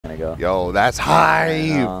go. Yo, that's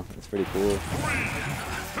high. That's pretty cool.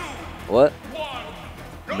 What?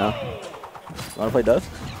 No. You want to play Dust?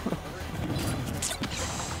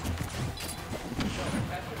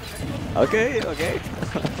 Okay, okay.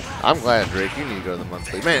 I'm glad, Drake. You need to go to the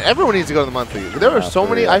monthly. Man, everyone needs to go to the monthly. There are so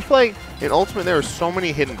many. I feel like in Ultimate there are so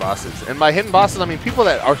many hidden bosses, and by hidden bosses I mean people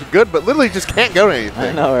that are good but literally just can't go to anything.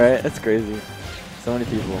 I know, right? That's crazy. So many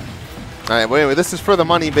people. All right, well, anyway, this is for the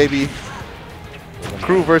money, baby.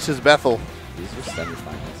 Kr3w versus Bethel. These are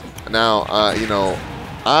semifinals. Now, you know,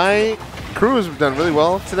 Kr3w has done really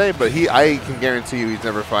well today, but I can guarantee you he's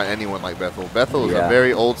never fought anyone like Bethel. Bethel is a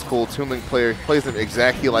very old school Toonlink player. He plays them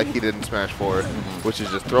exactly like he did in Smash 4, which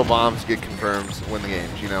is just throw bombs, get confirms, win the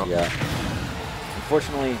games, you know? Yeah.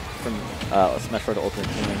 Unfortunately, from Smash 4 to Ultimate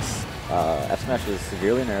Toonlink's, F Smash was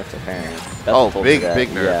severely nerfed, apparently. Oh, big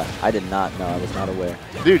nerf. Yeah, I did not know. I was not aware.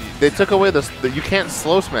 Dude, they took away the you can't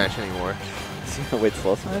slow smash anymore. Wait,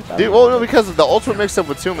 slow smash? Dude, well, no, because the ultimate mix-up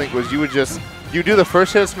with Toonlink was you do the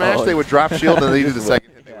first hit of smash, they would drop shield, and then you do the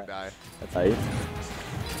second hit, they would die. That's how you.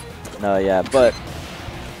 No, yeah, but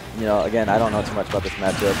you know, again, I don't know too much about this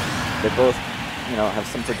matchup. They both, you know, have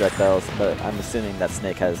some projectiles, but I'm assuming that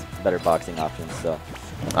Snake has better boxing options. So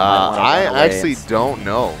I actually don't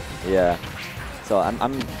know. Yeah. So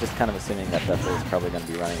I'm just kind of assuming that Bethel is probably going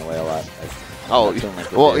to be running away a lot. Oh,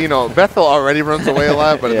 well, you know, Bethel already runs away a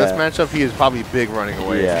lot, but in this matchup, he is probably big running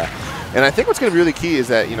away. Yeah. And I think what's going to be really key is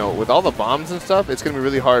that, you know, with all the bombs and stuff, it's going to be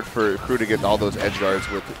really hard for Kr3w to get all those edge guards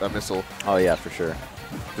with a missile. Oh, yeah, for sure.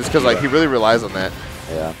 Just because, like, he really relies on that.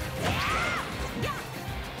 Yeah.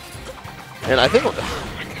 And I think, oh my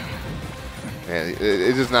God. Man,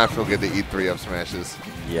 it does not feel good to eat 3 up smashes.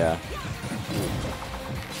 Yeah.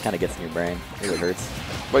 Kind of gets in your brain. It really hurts.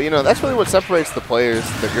 But, you know, that's really what separates the players,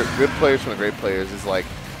 the good players from the great players, is like,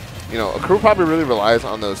 you know, Kr3w probably really relies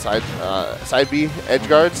on those side B edge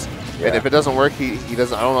guards. Yeah. And if it doesn't work, he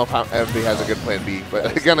doesn't. I don't know if he has a good plan B,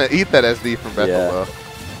 but he's gonna eat that SD from Bethel though.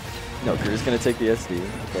 No, Kr3w's gonna take the SD.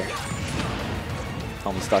 Okay.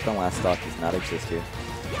 Almost stuck on last stock. Does not exist here.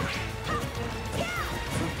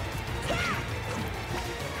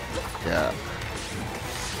 Yeah.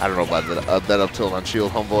 I don't know about that up tilt on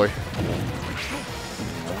shield, homeboy.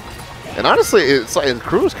 And honestly, it's like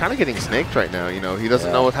Kr3w's kind of getting snaked right now. You know, he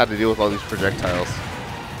doesn't know how to deal with all these projectiles.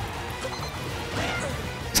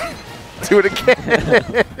 Do it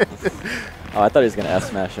again. Oh, I thought he was gonna F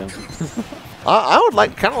smash him. I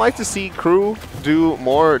would kind of like to see Kr3w do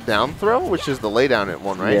more down throw, which is the lay down at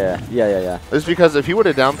one, right? Yeah. Just because if he would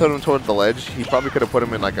have down thrown him towards the ledge, he probably could have put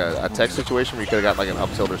him in like a tech situation where he could have got like an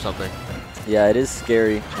up tilt or something. Yeah, it is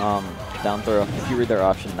scary. Down throw. If you read their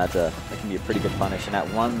option, that can be a pretty good punish. And at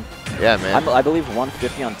one, I believe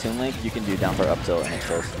 150 on Toonlink, you can do down throw up tilt and it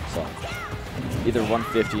kills. So either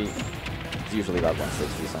 150. Usually about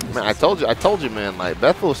 160. Man, I told you, man. Like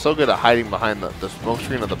Bethel is so good at hiding behind the smoke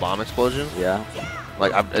screen of the bomb explosion. Yeah.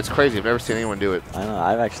 Like it's crazy. I've never seen anyone do it. I know.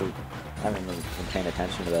 I haven't really been paying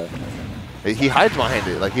attention to that. He hides behind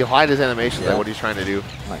it. Like he'll hide his animations. Like what he's trying to do.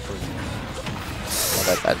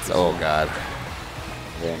 That's oh god.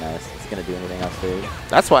 Very nice. It's gonna do anything else for you.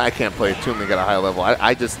 That's why I can't play Toonlink at a high level.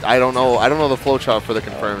 I don't know the flow chart for the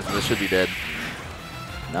confirms, and this should be dead.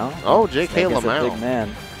 No. Oh, J.K. Lamau. Big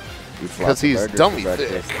man. Because he's dummy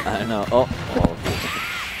thick. I know. Oh.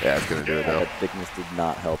 Yeah, it's going to do it, though. That thickness did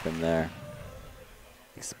not help him there.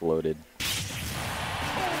 Exploded.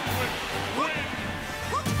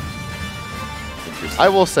 I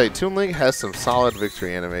will say, Toonlink has some solid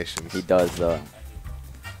victory animations. He does, though.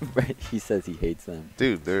 Right? He says he hates them.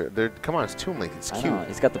 Dude, they're come on, it's Toonlink. It's cute.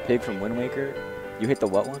 He's got the pig from Wind Waker. You hate the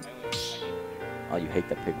what one? Oh, you hate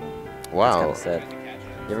that pig one. Wow. That's kind of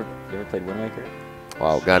sad. You ever played Wind Waker?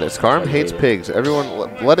 Wow, got it. Skarm hates pigs.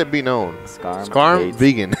 Everyone, let it be known. Skarm hates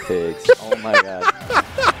vegan. Pigs. Oh my god.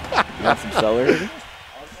 You want some celery?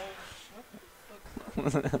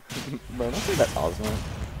 Bro, don't say that Osmo.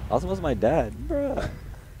 Osmo's my dad. Bruh.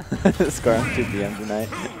 Skarm 2 PM tonight.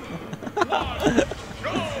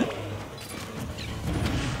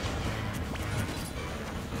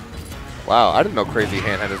 Wow, I didn't know Crazy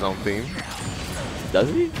Hand had his own theme. Does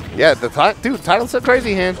he? Yeah, dude, title said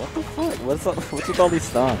Crazy Hand. What the fuck? What's with all these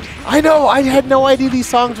songs? I know, I had no idea these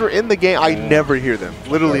songs were in the game. I never hear them.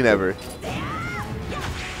 Literally never.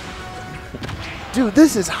 Dude,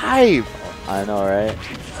 this is hype. I know, right?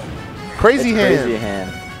 Crazy Hand. Crazy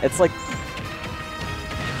Hand. It's like...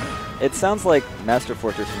 It sounds like Master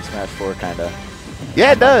Fortress from Smash 4, kind of.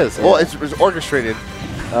 Yeah, it does. Yeah. Well, it's orchestrated.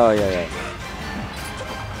 Oh, yeah.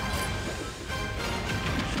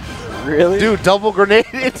 Really? Dude, double grenade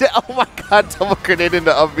into... Oh my god, double grenade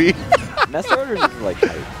into up B. Master Orders is like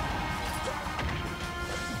hype.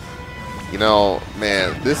 You know,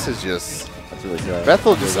 man, this is just. That's really good.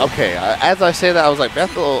 Bethel just okay. As I say that, I was like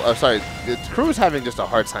Bethel. Sorry, Kr3w having just a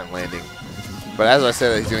hard time landing. But as I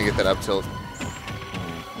said, he's gonna get that up tilt.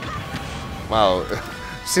 Wow,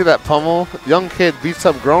 see that pummel? Young kid beats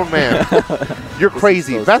up grown man. You're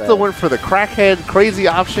crazy. So Bethel sad. went for the crackhead crazy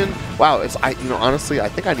option. Wow, you know, honestly, I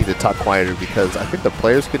think I need to talk quieter because I think the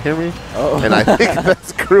players could hear me, and I think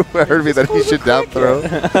that's Kr3w heard me that he should down throw.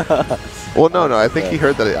 Well, no, I think he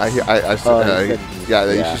heard that. Yeah,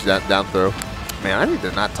 you should down throw. Man, I need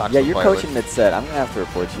to not talk. Yeah, so you're quietly. coaching mid-set. I'm gonna have to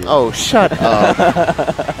report you. Oh, shut up.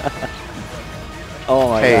 Oh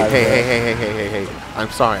my God. Hey. I'm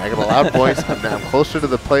sorry. I got a loud voice. I'm closer to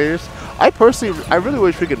the players. I really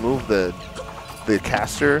wish we could move the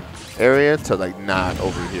caster area to like not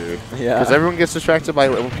over here. Yeah. Because everyone gets distracted by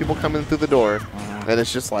when people come in through the door, and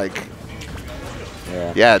it's just like.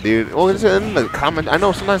 Yeah, dude. Well, it's in the comment. I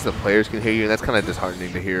know sometimes the players can hear you, and that's kind of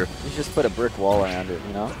disheartening to hear. You just put a brick wall around it,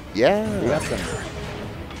 you know? Yeah. You got some.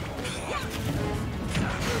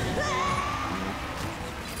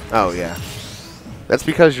 Oh yeah. That's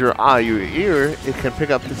because your ear, it can pick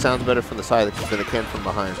up the sounds better from the side than it can from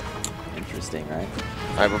behind. Interesting, right?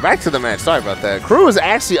 All right, we're back to the match. Sorry about that. Kr3w is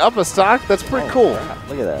actually up a stock. That's pretty cool. Crap.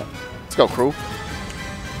 Look at that. Let's go, Kr3w.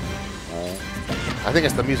 I think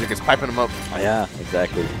it's the music. It's piping them up. Oh, yeah,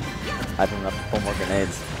 exactly. Hyping them up to pull more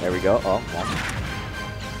grenades. There we go. Oh,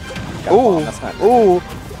 yeah. Ooh. That's not Ooh.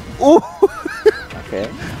 okay.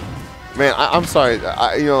 Man, I'm sorry.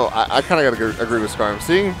 I kind of got to agree with Scarm.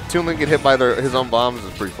 Seeing Toonlink get hit by his own bombs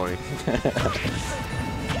is pretty funny.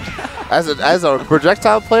 As a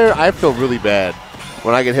projectile player, I feel really bad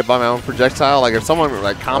when I get hit by my own projectile. Like if someone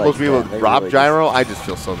like combos me with Rob really Gyro, I just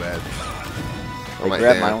feel so bad. They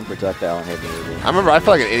grabbed my own projectile and hit me with it. I remember I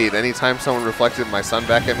felt like an idiot anytime someone reflected my sun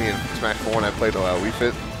back at me in Smash 4 when I played Wii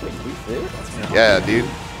Fit. Wait, Wii Fit? That's Yeah, dude.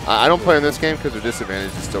 I don't play in this game because their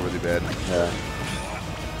disadvantage is still really bad. Yeah.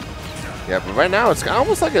 Yeah, but right now it's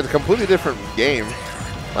almost like a completely different game.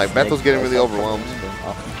 Like Bethel's getting really overwhelmed.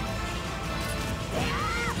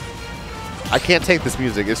 I can't take this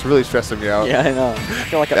music. It's really stressing me out. Yeah, I know. I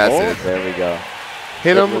feel like there we go.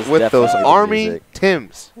 Hit him with those Army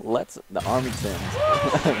Tims. The Army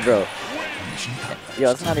Tims. Bro. Yo,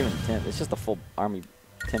 it's not even Tim. It's just a full Army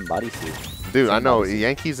Tim bodysuit. Dude, I know.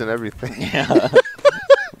 Yankees and everything. Yeah.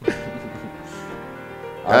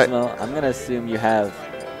 Osmo, I'm going to assume you have...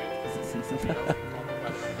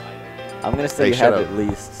 I'm going to say you have at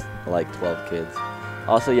least like 12 kids.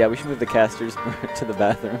 Also, yeah, we should move the casters to the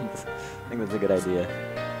bathrooms. I think that's a good idea.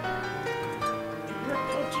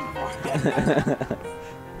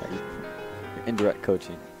 Indirect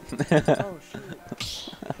coaching. Oh,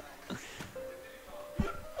 shit.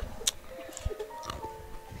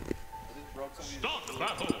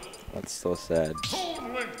 That's so sad.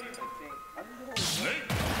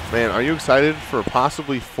 Man, are you excited for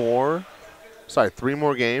possibly 3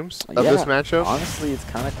 more games of this matchup? Honestly, it's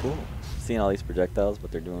kind of cool seeing all these projectiles,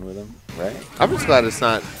 what they're doing with them, right? I'm just glad it's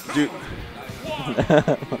not, dude.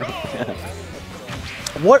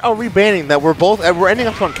 What are we banning that we're ending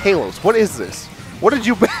up on Kalos? What is this? What did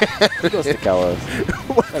you ban? Who goes to Kalos?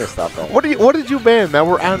 Better stop that. What did you ban that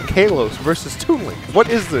we're on Kalos versus Toonlink? What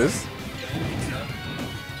is this?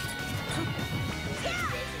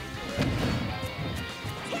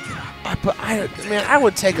 But I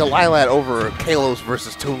would take a Lilat over Kalos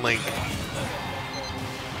versus Toonlink.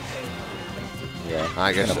 Yeah.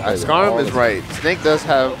 I guess Scarm is right. Snake does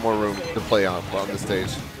have more room to play on the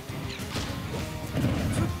stage.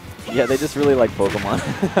 Yeah, they just really like Pokemon.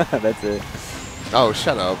 That's it. Oh,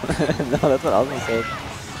 shut up. No, that's what I was gonna say.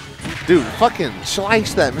 Dude, fucking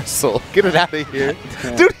slice that missile. Get it out of here.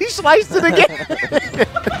 Dude, he sliced it again.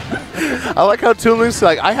 I like how Toonlink's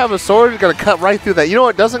like, I have a sword, it's gonna cut right through that. You know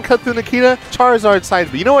what doesn't cut through Nikita? Charizard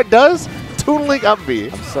side B. You know what does? Toonlink up B.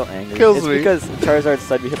 I'm so angry. Kills me. Because Charizard's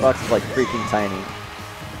side B hitbox is like freaking tiny.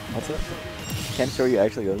 What's it? Can't show you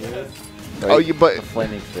actually goes there. Right? The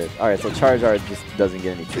Flaming Fist. Alright, so Charizard just doesn't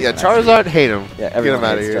get any treatment. Yeah, Charizard, hate him. Yeah, everyone get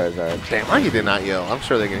him out of here. Charizard. Damn, why you did not yell? I'm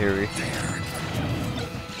sure they can hear me.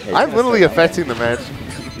 Hey, I'm literally affecting the match.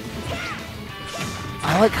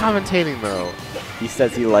 I like commentating though. He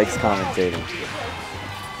says he likes commentating.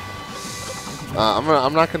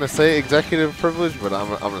 I'm not gonna say executive privilege, but I'm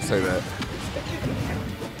gonna say that.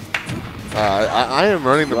 I am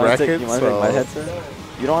running the bracket. You want to take my headset?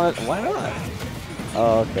 You don't want to? Why not?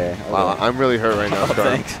 Oh, okay. Wow, I'm really hurt right now. Oh,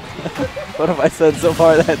 thanks. What have I said so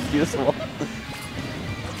far that's useful?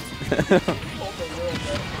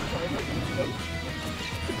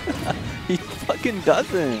 He fucking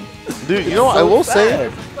doesn't. Dude, you know what I will say?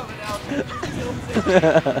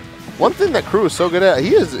 One thing that Kr3w is so good at,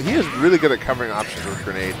 he is really good at covering options with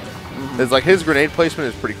grenade. It's like his grenade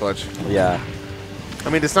placement is pretty clutch. Yeah. I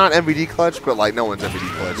mean, it's not MVD clutch, but like no one's MVD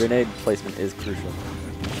clutch. Grenade placement is crucial.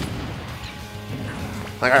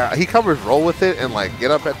 Like he covers roll with it and like get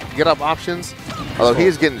up options. Although he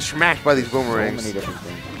is getting smacked by these boomerangs. So many different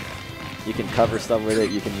things. You can cover stuff with it.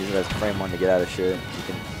 You can use it as frame one to get out of shit. You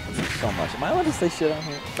can do so much. Am I allowed to say shit on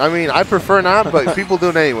here? I mean, I prefer not, but people do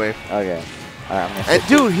it anyway. Okay. All right. I'm And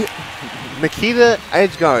dude, Nikita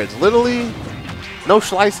edge guards, literally no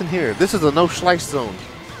slice in here. This is a no slice zone.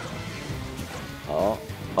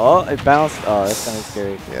 Oh, it bounced. Oh, that's kind of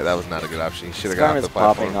scary. Yeah, that was not a good option. He should have got off the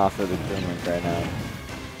platform. Popping off of the Toonlink right now.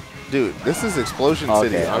 Dude, this is Explosion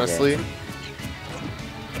City, honestly. Okay.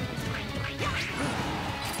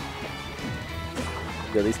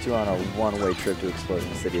 Yeah, these two are on a one-way trip to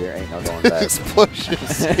Explosion City. There ain't no going back. Explosion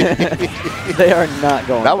City. They are not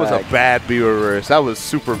going back. That was a bad B reverse. That was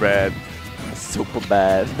super bad. Super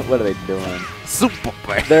bad. What are they doing? Super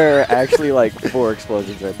bad. There are actually like 4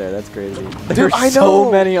 explosions right there. That's crazy. Dude, There's I know.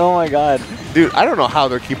 So many. Oh my god. Dude, I don't know how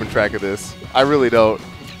they're keeping track of this. I really don't.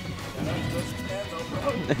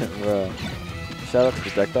 Bro. Shout out to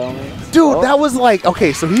Projectile Man. Dude, that was like,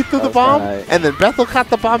 okay, so he threw the bomb, and then Bethel caught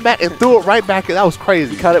the bomb back and threw it right back. That was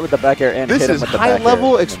crazy. He caught it with the back air and this hit him is with the back air.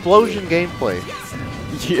 high-level explosion gameplay.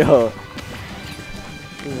 Yo.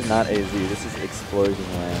 This is not AZ. This is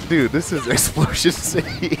Explosion Land. Dude, this is Explosion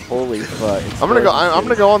City. Holy fuck. I'm gonna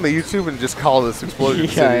go on the YouTube and just call this Explosion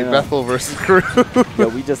City. Bethel versus Kr3w. Yo,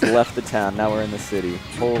 we just left the town. Now we're in the city.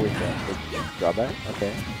 Holy fuck. Drawback?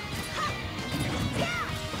 Okay.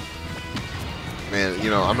 Man, you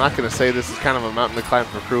know, I'm not going to say this is kind of a mountain to climb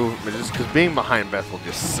for Kr3w, but just because being behind Bethel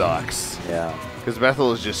just sucks. Yeah. Because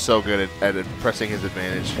Bethel is just so good at pressing his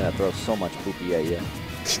advantage. He's going to throw so much poopy at you.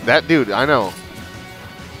 That dude, I know.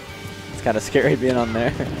 It's kind of scary being on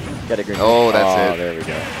there. Got a grenade. Oh, that's it. There we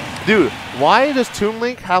go. Dude, why does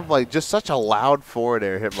Toonlink have like just such a loud forward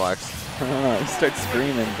air hitbox? He starts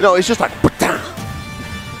screaming. No, it's just like,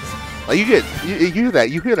 like you hear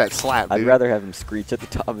that slap, dude. I'd rather have him screech at the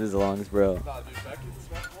top of his lungs, bro.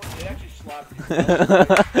 They actually slapped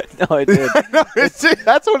No, it did. No,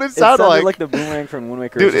 that's what it sounded like. Like the boomerang from Wind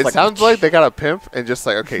Waker. Dude, it like sounds like they got a pimp and just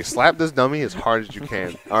like, okay, slap this dummy as hard as you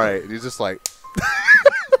can. All right, he's just like.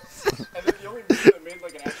 And then the only move that made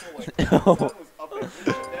like an actual like sound was up and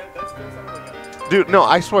that's still something like Dude, no,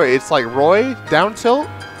 I swear, it's like Roy down tilt.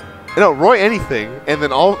 No, Roy anything, and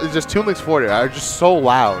then it's just Toonlink's forward air are just so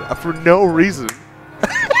loud for no reason.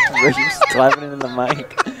 You're slapping it in the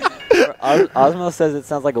mic. Osmo says it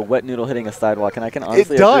sounds like a wet noodle hitting a sidewalk, and I can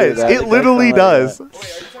honestly agree with that. It literally does. Wait, are you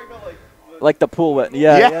talking about like the pool wet.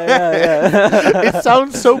 Yeah. It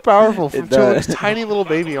sounds so powerful from does. Toonlink's tiny little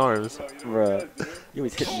baby arms. Bro, you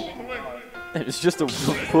always hit me. It's just a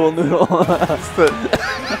pool noodle.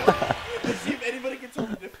 see if anybody can tell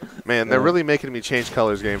the difference. Man, they're really making me change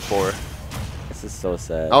colors game 4. This is so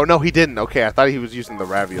sad. Oh, no, he didn't. Okay, I thought he was using the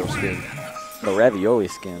Ravio skin. The ravioli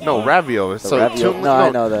skin. No, Ravio. So Ravioli. No,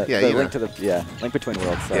 I know that. Yeah, the link to the Link Between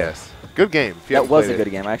Worlds. So. Yes. Good game. That was a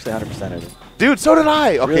good game. I actually 100%ed it. Dude, so did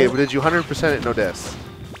I. Okay, Really? but did you 100% it? No deaths.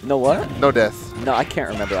 No what? No deaths. No, I can't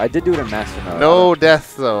remember. I did do it in Master Mode. No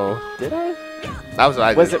deaths, though. Did I? That was what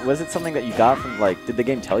I did. Was it something that you got from, like, did the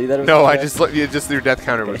game tell you that it was No, like I just your death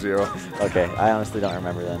counter was 0. Okay, I honestly don't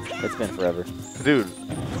remember then. It's been forever. Dude,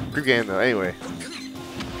 good game though. Anyway.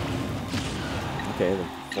 Okay, the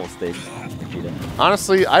full stage. Nikita.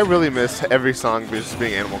 Honestly, I really miss every song just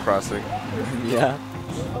being Animal Crossing. Yeah.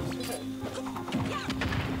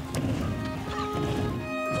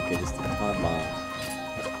 Okay, just a ton of bombs.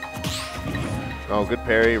 Oh, good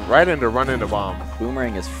parry. Right into run into bomb.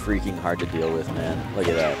 Boomerang is freaking hard to deal with, man. Look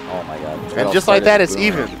at that. Oh my god. And just like that, it's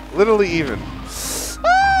even. Literally even.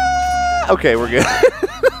 Ah! Okay, we're good.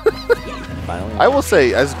 Finally. I will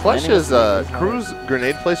say, as clutch as Kr3w's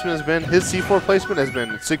grenade placement has been, his C4 placement has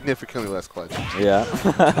been significantly less clutch. Yeah.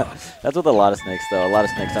 That's with a lot of snakes, though. A lot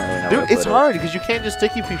of snakes don't really know where Dude, to it's put hard because you can't just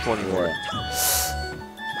sticky people anymore. Yeah.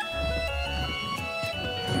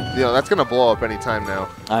 You know, that's going to blow up any time now.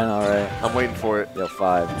 I know, right? I'm waiting for it. Yo,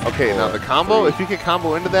 5. Okay, 4, now the combo, 3. if you can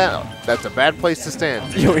combo into that, that's a bad place to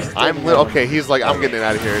stand. Yo, he's Okay, he's like, I'm getting it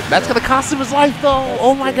out of here. That's going to cost him his life, though.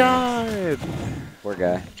 Oh, my God. Poor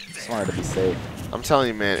guy. Just wanted to be safe. I'm telling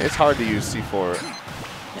you, man, it's hard to use C4.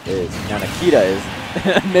 It is. Now, Nikita is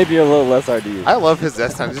maybe a little less hard to use. I love his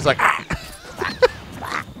S time. He's just like,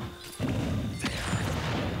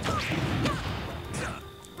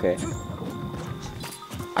 Okay.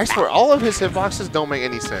 I swear, all of his hitboxes don't make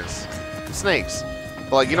any sense. Snakes.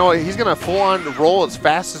 But like, you know what? He's gonna full on roll as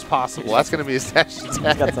fast as possible. That's gonna be his dash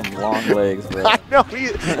attack. He's got some long legs, bro. I know.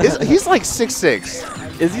 He's like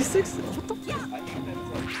 6'6". Is he 6'?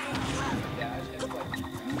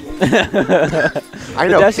 I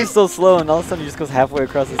know. The dash is so slow, and all of a sudden he just goes halfway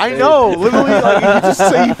across the stage. I know. Literally, like, you just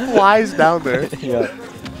say he flies down there. Yeah.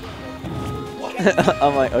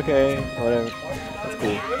 I'm like, okay, whatever. That's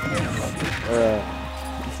cool.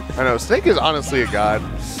 I know. Snake is honestly a god.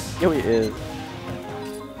 Yeah, he is.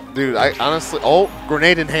 Dude, I honestly... Oh,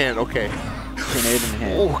 grenade in hand. Okay. Grenade in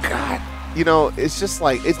hand. Oh, God. You know, it's just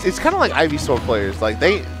like... It's kind of like Ivy Store players. Like,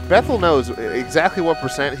 Bethel knows exactly what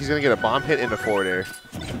percent he's going to get a bomb hit into forward air.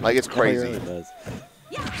 Like, it's crazy. He really does.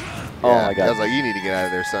 Yeah, Oh, my God. I was like, you need to get out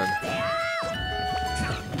of there, son.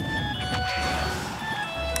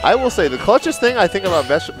 I will say, the clutchest thing I think about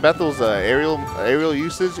Bethel's aerial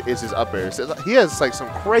usage is his up airs. He has, like, some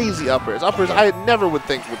crazy up airs. Up airs I never would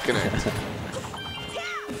think would connect.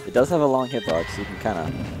 It does have a long hitbox, so you can kind of...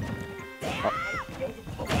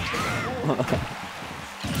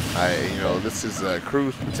 You know, this is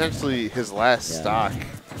Kr3w potentially his last stock.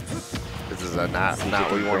 This is not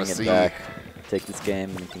what you want to see. Back, take this game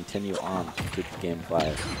and continue on to game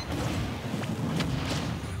 5.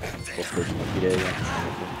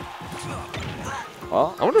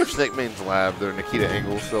 Well, I wonder if Snake Main's lab, their Nikita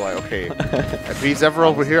angles, they're like, okay, if he's ever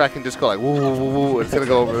over here, I can just go like, woo, woo, woo, woo, it's going to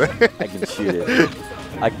go over there. I can shoot it.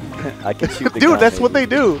 I can shoot the Dude, gun, that's maybe. what they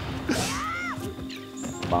do.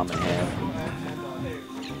 Bomb in hand.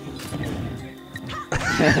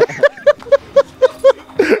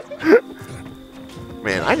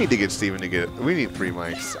 Man, I need to get Steven to get it. We need 3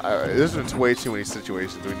 mics. There's been way too many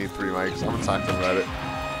situations we need 3 mics. I'm going to talk to him about it.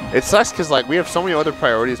 It sucks because like we have so many other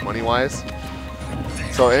priorities money-wise.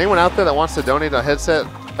 So anyone out there that wants to donate a headset,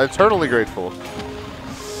 eternally grateful.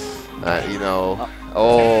 You know,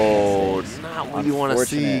 not what you want to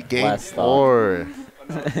see. Game 4.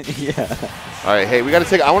 Yeah. All right, hey, we got to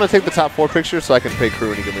take. I want to take the top 4 pictures so I can pay Kr3w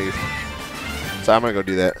and he can leave. So I'm gonna go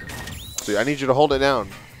do that. So I need you to hold it down,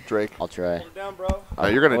 Drake. I'll try. Hold it down, bro.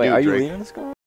 You're gonna do it, are you Drake. leaving this guy?